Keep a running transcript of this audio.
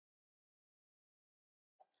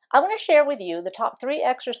I want to share with you the top 3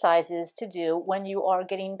 exercises to do when you are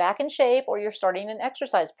getting back in shape or you're starting an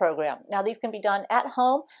exercise program. Now, these can be done at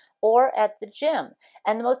home or at the gym.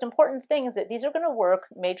 And the most important thing is that these are going to work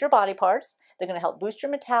major body parts. They're going to help boost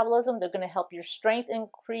your metabolism. They're going to help your strength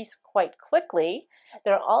increase quite quickly.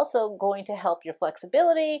 They're also going to help your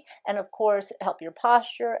flexibility and, of course, help your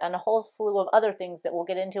posture and a whole slew of other things that we'll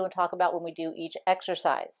get into and talk about when we do each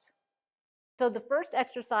exercise. So the first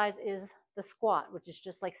exercise is the squat, which is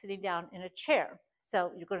just like sitting down in a chair.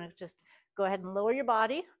 So you're going to just go ahead and lower your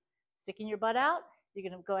body, sticking your butt out. You're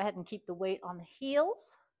going to go ahead and keep the weight on the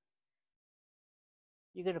heels.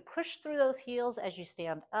 You're going to push through those heels as you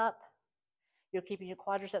stand up. You're keeping your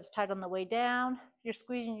quadriceps tight on the way down. You're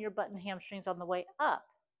squeezing your butt and hamstrings on the way up.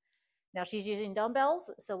 Now she's using dumbbells,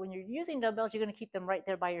 so when you're using dumbbells, you're going to keep them right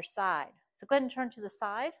there by your side. So go ahead and turn to the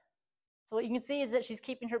side. So what you can see is that she's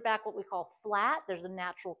keeping her back what we call flat. There's a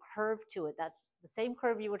natural curve to it. That's the same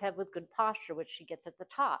curve you would have with good posture, which she gets at the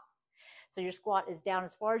top. So your squat is down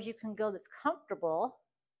as far as you can go that's comfortable,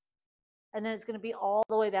 and then it's going to be all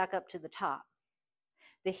the way back up to the top.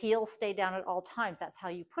 The heels stay down at all times. That's how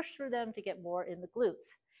you push through them to get more in the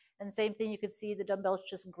glutes. And the same thing, you can see the dumbbells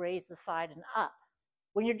just graze the side and up.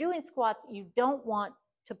 When you're doing squats, you don't want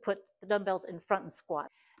to put the dumbbells in front and squat.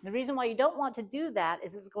 And the reason why you don't want to do that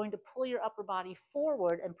is it's going to pull your upper body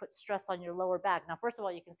forward and put stress on your lower back. Now, first of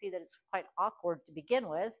all, you can see that it's quite awkward to begin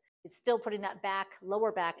with. It's still putting that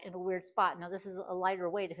lower back in a weird spot. Now, this is a lighter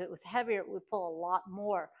weight. If it was heavier, it would pull a lot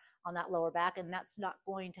more on that lower back, and that's not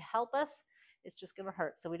going to help us. It's just going to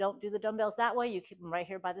hurt. So we don't do the dumbbells that way. You keep them right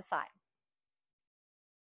here by the side.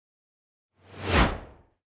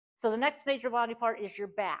 So the next major body part is your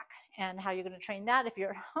back, and how you're going to train that if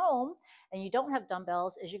you're at home and you don't have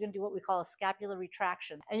dumbbells is you're going to do what we call a scapular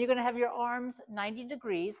retraction. And you're going to have your arms 90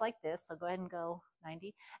 degrees like this. So go ahead and go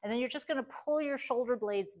 90. And then you're just going to pull your shoulder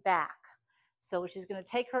blades back. So she's going to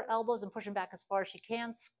take her elbows and push them back as far as she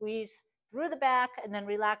can, squeeze through the back, and then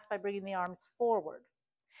relax by bringing the arms forward.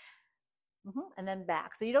 And then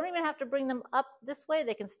back. So you don't even have to bring them up this way.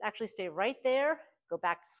 They can actually stay right there. Go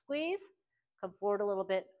back to squeeze. Come forward a little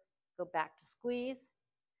bit. Go back to squeeze.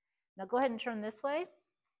 Now go ahead and turn this way.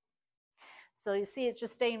 So you see it's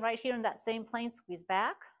just staying right here in that same plane. Squeeze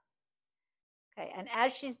back. Okay, and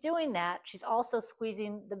as she's doing that, she's also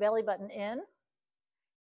squeezing the belly button in.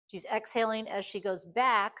 She's exhaling as she goes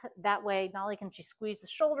back. That way, not only can she squeeze the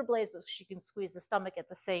shoulder blades, but she can squeeze the stomach at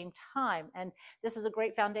the same time. And this is a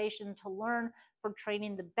great foundation to learn for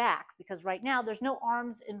training the back, because right now there's no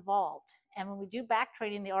arms involved. And when we do back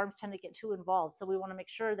training, the arms tend to get too involved. So we want to make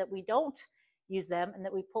sure that we don't use them and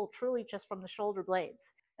that we pull truly just from the shoulder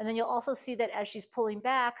blades. And then you'll also see that as she's pulling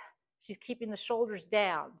back, she's keeping the shoulders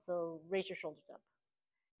down. So raise your shoulders up.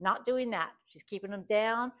 Not doing that. She's keeping them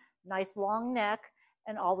down, nice long neck,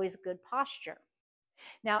 and always good posture.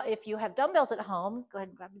 Now, if you have dumbbells at home, go ahead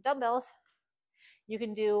and grab the dumbbells. You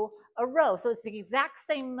can do a row. So it's the exact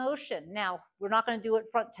same motion. Now, we're not going to do it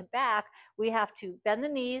front to back. We have to bend the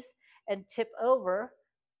knees and tip over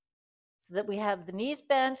so that we have the knees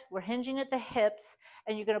bent, we're hinging at the hips,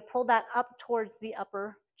 and you're going to pull that up towards the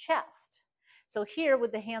upper chest. So here,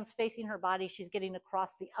 with the hands facing her body, she's getting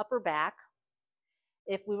across the upper back.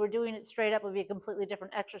 If we were doing it straight up, it would be a completely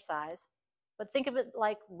different exercise. But think of it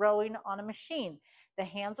like rowing on a machine. The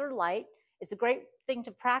hands are light. It's a great thing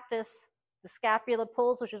to practice the scapula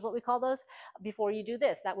pulls, which is what we call those, before you do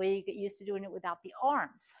this. That way you get used to doing it without the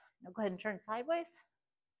arms. Now go ahead and turn sideways.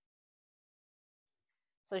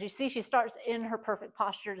 So as you see, she starts in her perfect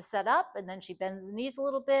posture to set up, and then she bends the knees a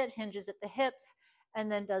little bit, hinges at the hips, and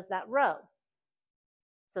then does that row.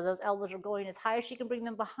 So those elbows are going as high as she can bring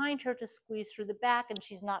them behind her to squeeze through the back, and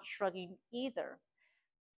she's not shrugging either.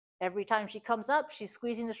 Every time she comes up, she's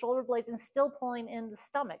squeezing the shoulder blades and still pulling in the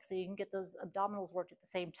stomach, so you can get those abdominals worked at the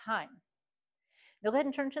same time. Now go ahead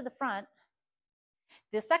and turn to the front.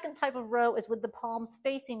 The second type of row is with the palms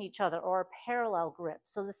facing each other, or a parallel grip.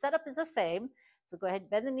 So the setup is the same. So go ahead and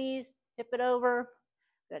bend the knees, tip it over.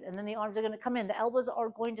 Good. And then the arms are going to come in. The elbows are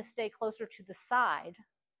going to stay closer to the side.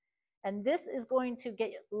 And this is going to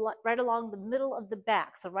get right along the middle of the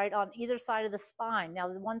back, so right on either side of the spine.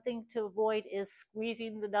 Now, the one thing to avoid is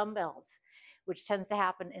squeezing the dumbbells, which tends to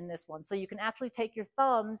happen in this one. So you can actually take your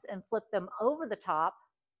thumbs and flip them over the top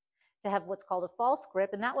to have what's called a false grip,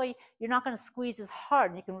 and that way you're not going to squeeze as hard,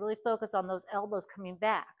 and you can really focus on those elbows coming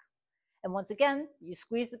back. And once again, you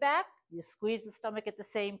squeeze the back, you squeeze the stomach at the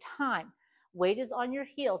same time. Weight is on your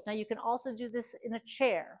heels. Now you can also do this in a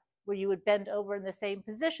chair, where you would bend over in the same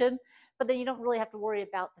position, but then you don't really have to worry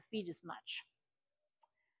about the feet as much.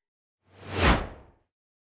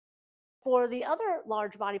 For the other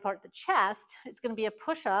large body part, the chest, it's going to be a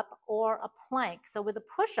push-up or a plank. So with a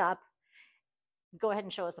push-up, go ahead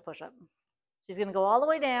and show us a push-up. She's going to go all the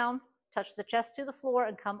way down, touch the chest to the floor,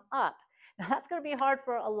 and come up. Now that's going to be hard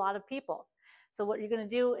for a lot of people. So what you're going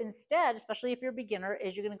to do instead, especially if you're a beginner,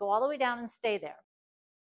 is you're going to go all the way down and stay there.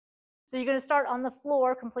 So you're going to start on the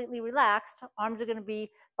floor completely relaxed. Arms are going to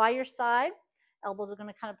be by your side. Elbows are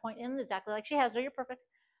going to kind of point in exactly like she has there. You're perfect.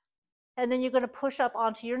 And then you're going to push up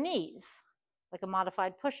onto your knees, like a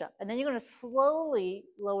modified push-up. And then you're going to slowly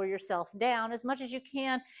lower yourself down as much as you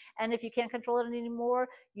can. And if you can't control it anymore,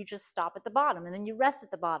 you just stop at the bottom. And then you rest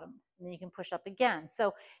at the bottom. And then you can push up again.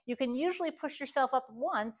 So you can usually push yourself up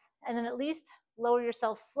once and then at least lower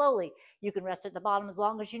yourself slowly. You can rest at the bottom as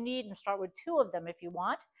long as you need and start with 2 of them if you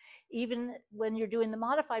want. Even when you're doing the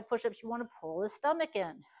modified push-ups, you want to pull the stomach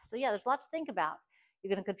in. So yeah, there's a lot to think about. You're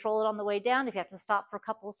going to control it on the way down. If you have to stop for a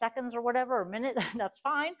couple of seconds or whatever, or a minute, that's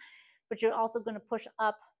fine. But you're also going to push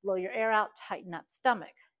up, blow your air out, tighten that stomach.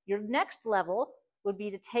 Your next level would be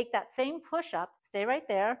to take that same push-up, stay right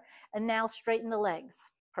there, and now straighten the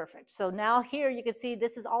legs. Perfect. So now here you can see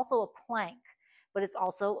this is also a plank, but it's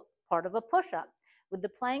also part of a push-up. With the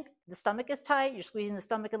plank, the stomach is tight. You're squeezing the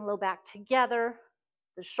stomach and low back together.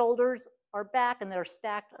 The shoulders are back and they're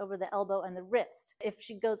stacked over the elbow and the wrist. If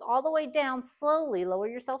she goes all the way down slowly, lower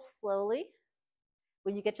yourself slowly.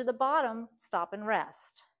 When you get to the bottom, stop and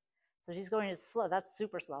rest. So she's going as slow. That's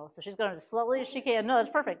super slow. So she's going as slowly as she can. No, that's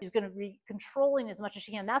perfect. She's going to be controlling as much as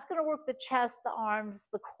she can. That's going to work the chest, the arms,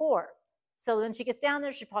 the core. So then she gets down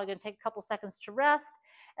there. She's probably going to take a couple seconds to rest,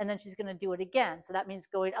 and then she's going to do it again. So that means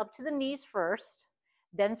going up to the knees first,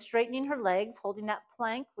 then straightening her legs, holding that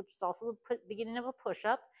plank, which is also the beginning of a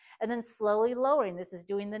push-up, and then slowly lowering. This is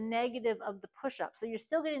doing the negative of the push-up. So you're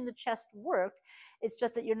still getting the chest worked. It's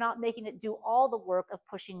just that you're not making it do all the work of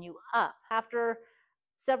pushing you up. After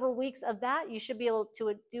several weeks of that, you should be able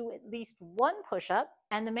to do at least 1 push-up.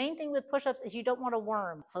 And the main thing with push-ups is you don't want to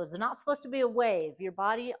worm. So it's not supposed to be a wave. Your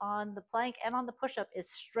body on the plank and on the push-up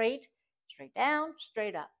is straight, straight down,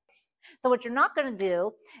 straight up. So what you're not going to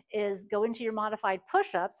do is go into your modified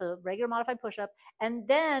push-up, so regular modified push-up, and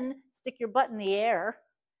then stick your butt in the air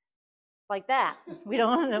like that.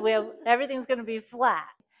 Everything's going to be flat.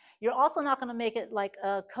 You're also not going to make it like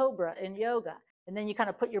a cobra in yoga. And then you kind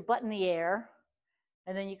of put your butt in the air,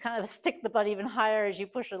 and then you kind of stick the butt even higher as you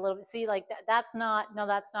push it a little bit. See, like that, that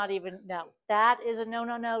is a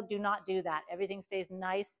no, do not do that. Everything stays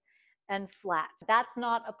nice and flat. That's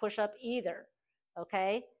not a push-up either,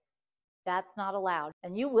 okay? That's not allowed.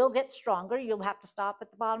 And you will get stronger. You'll have to stop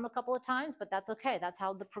at the bottom a couple of times, but that's okay. That's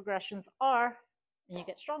how the progressions are, and you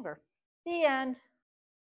get stronger. The end.